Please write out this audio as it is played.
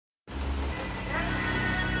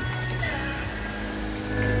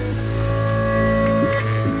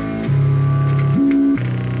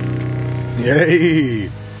Yay!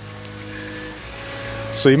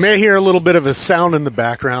 So you may hear a little bit of a sound in the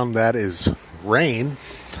background. That is rain.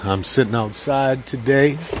 I'm sitting outside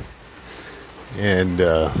today, and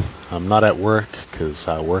I'm not at work because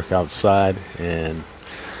I work outside, and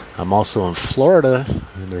I'm also in Florida,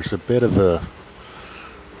 and there's a bit of a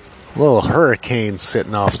little hurricane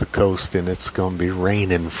sitting off the coast, and it's going to be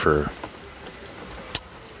raining for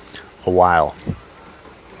a while.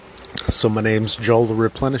 So my name's Joel the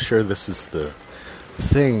Replenisher. This is the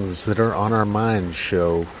Things That Are On Our Mind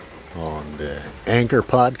show on the Anchor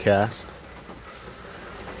podcast.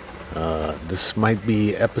 This might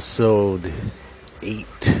be episode 8.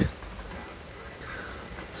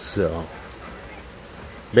 So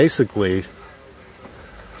basically,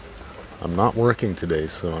 I'm not working today,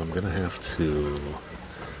 so I'm going to have to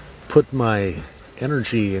put my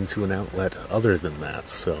energy into an outlet other than that.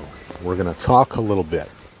 So we're going to talk a little bit.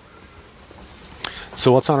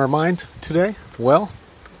 So what's on our mind today? Well,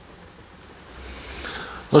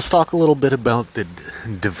 let's talk a little bit about the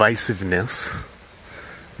divisiveness,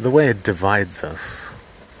 the way it divides us,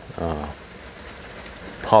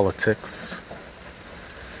 politics.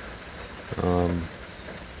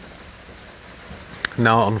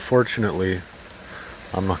 Now, unfortunately,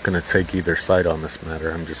 I'm not going to take either side on this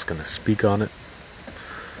matter. I'm just going to speak on it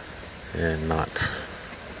and not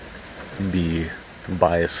be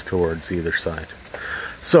biased towards either side.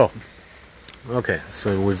 So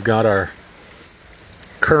we've got our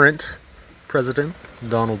current president,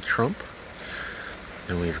 Donald Trump,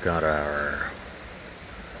 and we've got our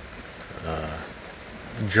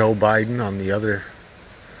Joe Biden on the other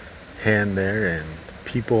hand there, and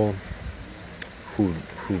people who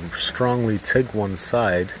strongly take one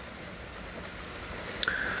side.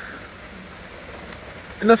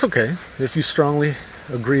 And that's okay. If you strongly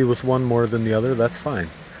agree with one more than the other, that's fine.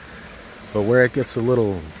 But where it gets a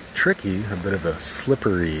little tricky, a bit of a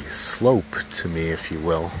slippery slope to me, if you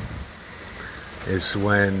will, is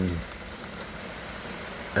when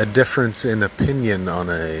a difference in opinion on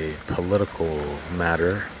a political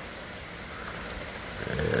matter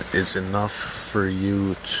is enough for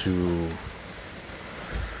you to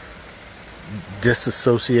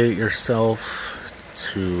disassociate yourself,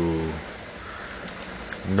 to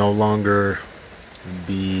no longer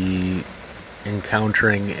be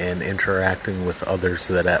encountering and interacting with others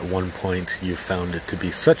that at one point you found it to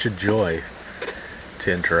be such a joy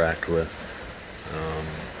to interact with,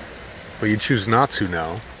 but you choose not to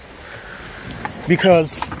now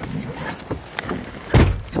because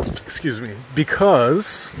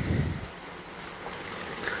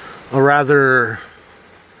a rather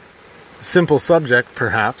simple subject,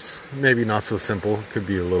 perhaps, maybe not so simple, could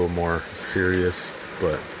be a little more serious,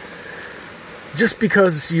 but just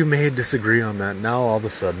because you may disagree on that, now all of a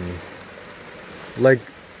sudden, like,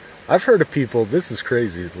 I've heard of people, this is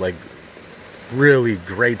crazy, like, really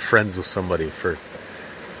great friends with somebody for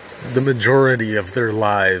the majority of their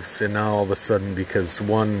lives, and now all of a sudden, because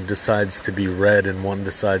one decides to be red and one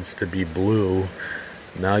decides to be blue,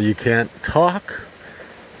 now you can't talk,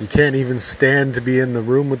 you can't even stand to be in the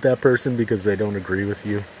room with that person because they don't agree with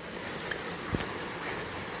you.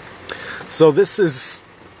 So this is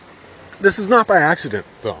not by accident,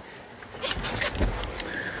 though.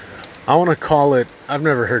 I want to call it, I've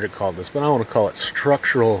never heard it called this, but I want to call it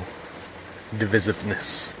structural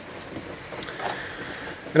divisiveness.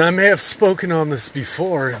 And I may have spoken on this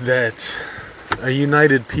before, that a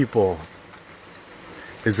united people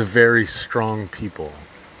is a very strong people.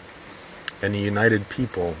 And a united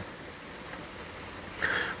people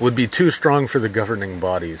would be too strong for the governing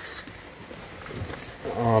bodies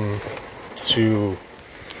to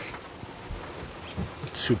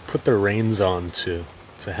put their reins on, to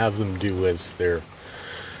have them do as they're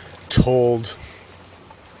told,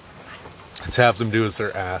 to have them do as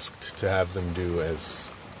they're asked, to have them do as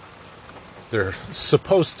they're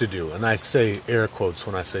supposed to do. And I say air quotes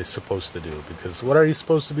when I say supposed to do, because what are you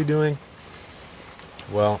supposed to be doing?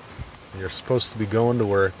 Well, you're supposed to be going to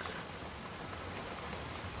work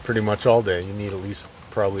pretty much all day. You need at least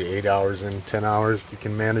probably 8 hours in, 10 hours, you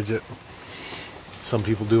can manage it. Some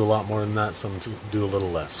people do a lot more than that, some do a little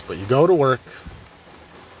less. But you go to work,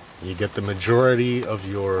 you get the majority of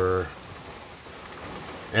your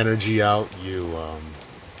energy out, you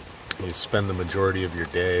spend the majority of your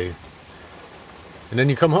day, and then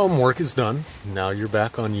you come home, work is done. Now you're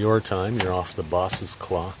back on your time, you're off the boss's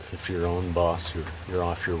clock. If you're your own boss, you're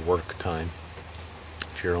off your work time.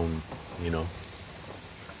 If you're your own,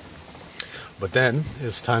 But then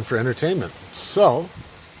it's time for entertainment. So,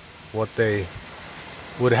 what they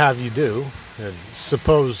would have you do, and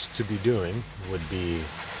supposed to be doing, would be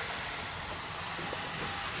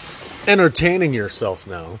entertaining yourself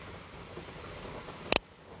now.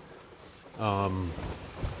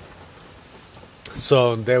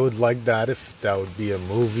 So they would like that if that would be a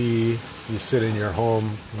movie. You sit in your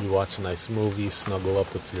home, you watch a nice movie, snuggle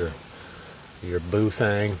up with your boo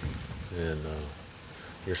thing and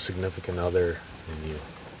your significant other, and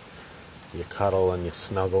you cuddle and you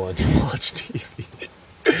snuggle and you watch TV.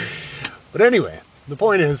 But anyway, the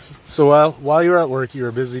point is, so while you're at work,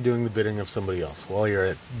 you're busy doing the bidding of somebody else. While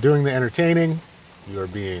you're doing the entertaining, you're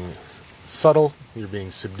being subtle, you're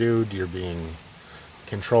being subdued, you're being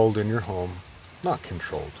controlled in your home. Not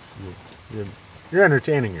controlled. You're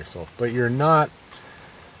entertaining yourself, but you're not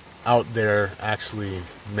out there actually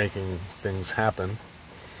making things happen.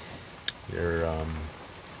 And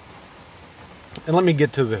let me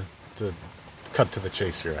get to the cut to the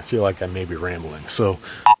chase here. I feel like I may be rambling. So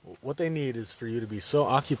what they need is for you to be so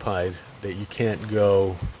occupied that you can't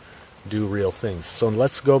go do real things. So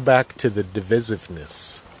let's go back to the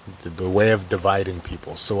divisiveness, the way of dividing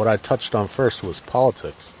people. So what I touched on first was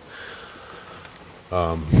politics.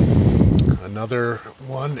 Another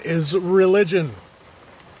one is religion.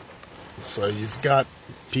 So you've got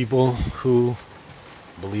people who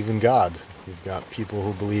believe in God. You've got people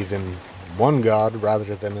who believe in one God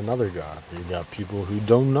rather than another God. You've got people who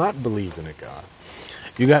do not believe in a God.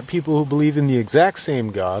 You got people who believe in the exact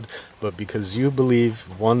same God, but because you believe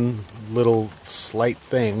one little slight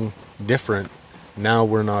thing different, now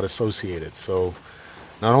we're not associated. So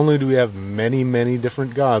not only do we have many, many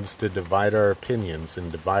different gods to divide our opinions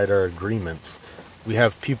and divide our agreements, we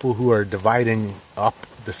have people who are dividing up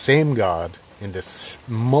the same God into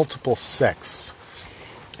multiple sects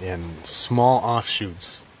and small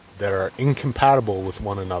offshoots that are incompatible with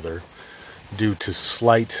one another due to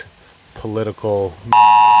slight political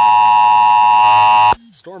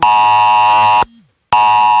storm.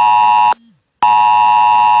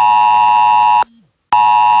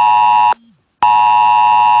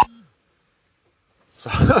 So,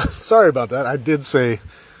 sorry about that. I did say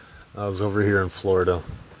I was over here in Florida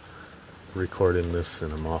recording this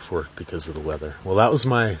and I'm off work because of the weather. Well, that was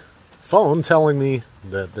my phone telling me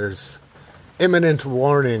that there's imminent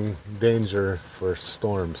warning danger for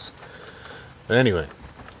storms. But anyway,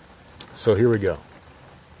 so here we go.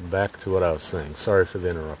 Back to what I was saying. Sorry for the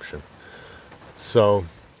interruption. So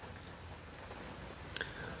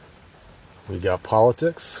we got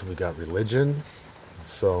politics, we got religion.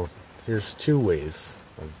 So here's two ways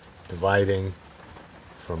of dividing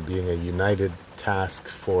from being a united task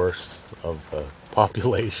force of the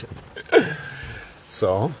population.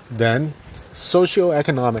 So then,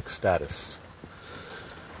 socioeconomic status.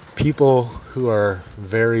 People who are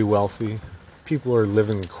very wealthy, people who are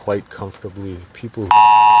living quite comfortably, people who...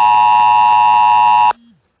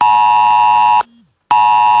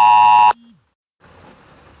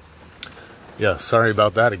 Yeah, sorry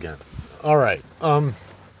about that again. All right.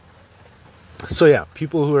 So yeah,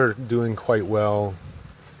 people who are doing quite well,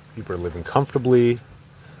 people are living comfortably,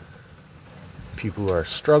 people who are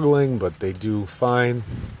struggling, but they do fine,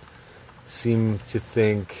 seem to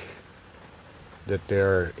think that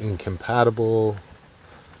they're incompatible,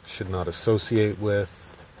 should not associate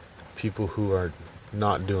with people who are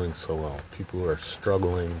not doing so well, people who are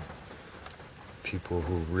struggling, people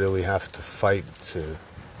who really have to fight to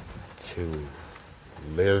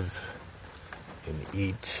live and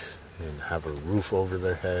eat and have a roof over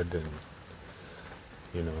their head. And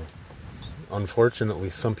you know, unfortunately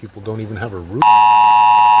some people don't even have a roof.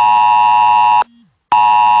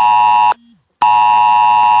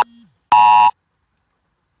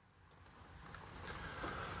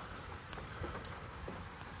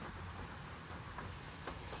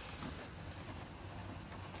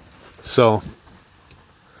 So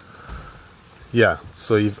yeah,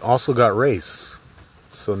 so you've also got race.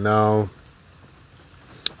 So now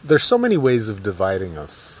there's so many ways of dividing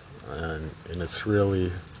us, and it's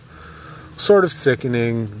really sort of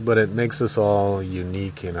sickening, but it makes us all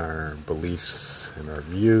unique in our beliefs and our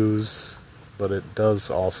views, but it does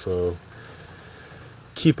also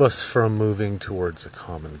keep us from moving towards a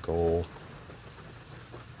common goal.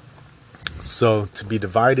 So to be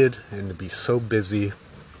divided and to be so busy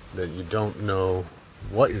that you don't know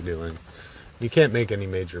what you're doing, you can't make any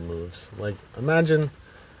major moves. Like, imagine,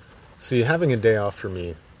 see, having a day off for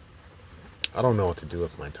me, I don't know what to do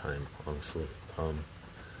with my time, honestly.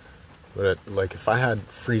 But like, if I had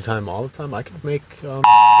free time all the time, I could make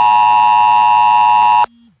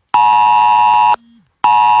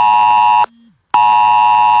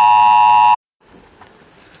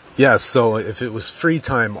yeah, so if it was free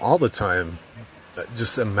time all the time,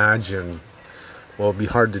 just imagine, well, it'd be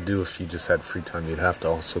hard to do if you just had free time. You'd have to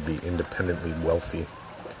also be independently wealthy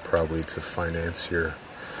probably to finance your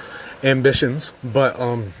ambitions. But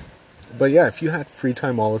yeah, if you had free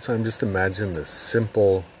time all the time, just imagine the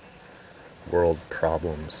simple world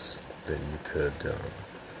problems that you could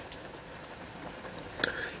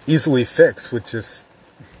easily fix with just,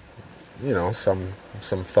 some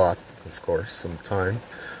thought, of course, some time,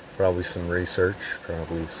 probably some research,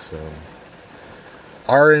 probably some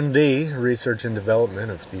R&D, research and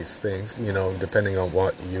development of these things, depending on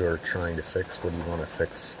what you're trying to fix. What do you want to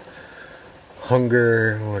fix?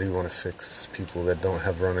 Hunger. What do you want to fix? People that don't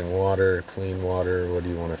have running water, clean water. What do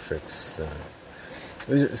you want to fix?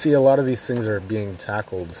 See, a lot of these things are being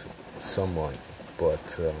tackled somewhat,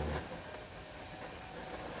 but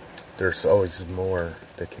there's always more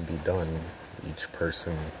that can be done. Each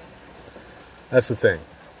person. That's the thing.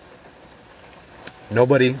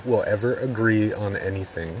 Nobody will ever agree on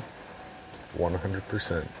anything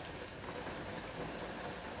 100%.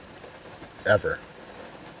 Ever.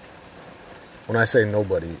 When I say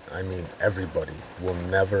nobody, I mean everybody will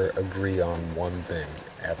never agree on one thing,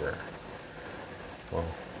 ever. Well,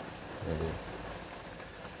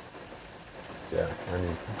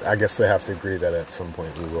 I guess they have to agree that at some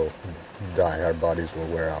point we will die, our bodies will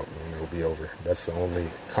wear out, and it'll be over. That's the only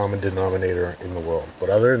common denominator in the world. But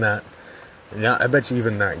other than that, yeah, I bet you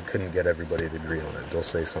even that you couldn't get everybody to agree on it. They'll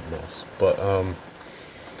say something else. But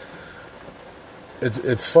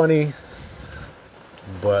it's funny,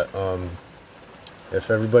 but if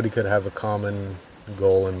everybody could have a common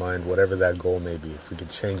goal in mind, whatever that goal may be, if we could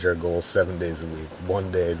change our goal 7 days a week,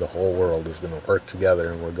 one day the whole world is going to work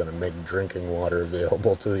together and we're going to make drinking water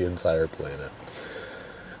available to the entire planet.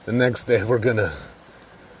 The next day we're going to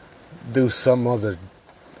do some other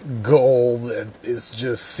goal that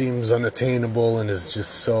just seems unattainable and is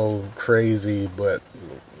just so crazy,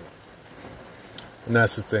 and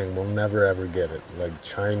that's the thing, we'll never ever get it. Like,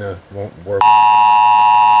 China won't work.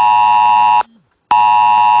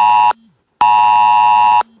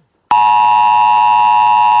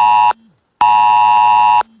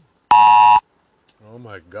 Oh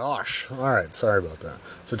my gosh. Alright, sorry about that.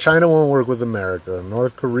 So China won't work with America.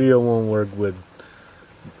 North Korea won't work with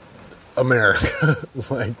America.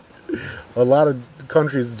 Like, a lot of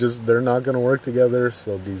countries they're not going to work together,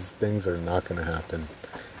 so these things are not going to happen.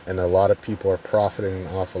 And a lot of people are profiting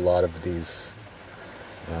off a lot of these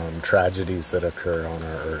tragedies that occur on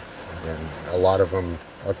our earth. And a lot of them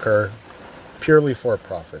occur purely for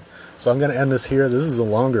profit. So I'm going to end this here. This is a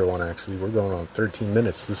longer one, actually. We're going on 13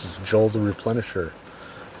 minutes. This is Joel the Replenisher.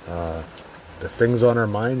 The Things on Our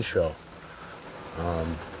Mind show.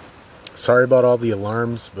 Sorry about all the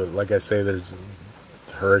alarms, but like I say, there's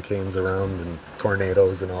hurricanes around and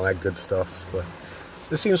tornadoes and all that good stuff. But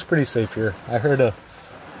this seems pretty safe here. I heard a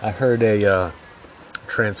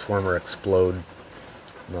transformer explode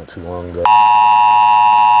not too long ago.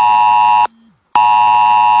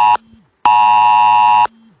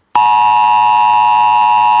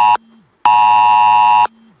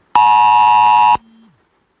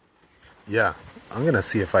 Yeah, I'm going to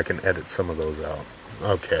see if I can edit some of those out.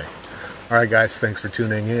 Okay. Alright guys, thanks for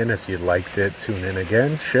tuning in. If you liked it, tune in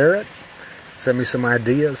again. Share it. Send me some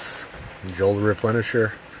ideas. Joel the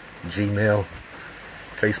Replenisher. Gmail.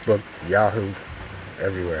 Facebook. Yahoo.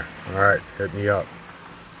 Everywhere. Alright, hit me up.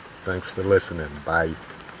 Thanks for listening. Bye.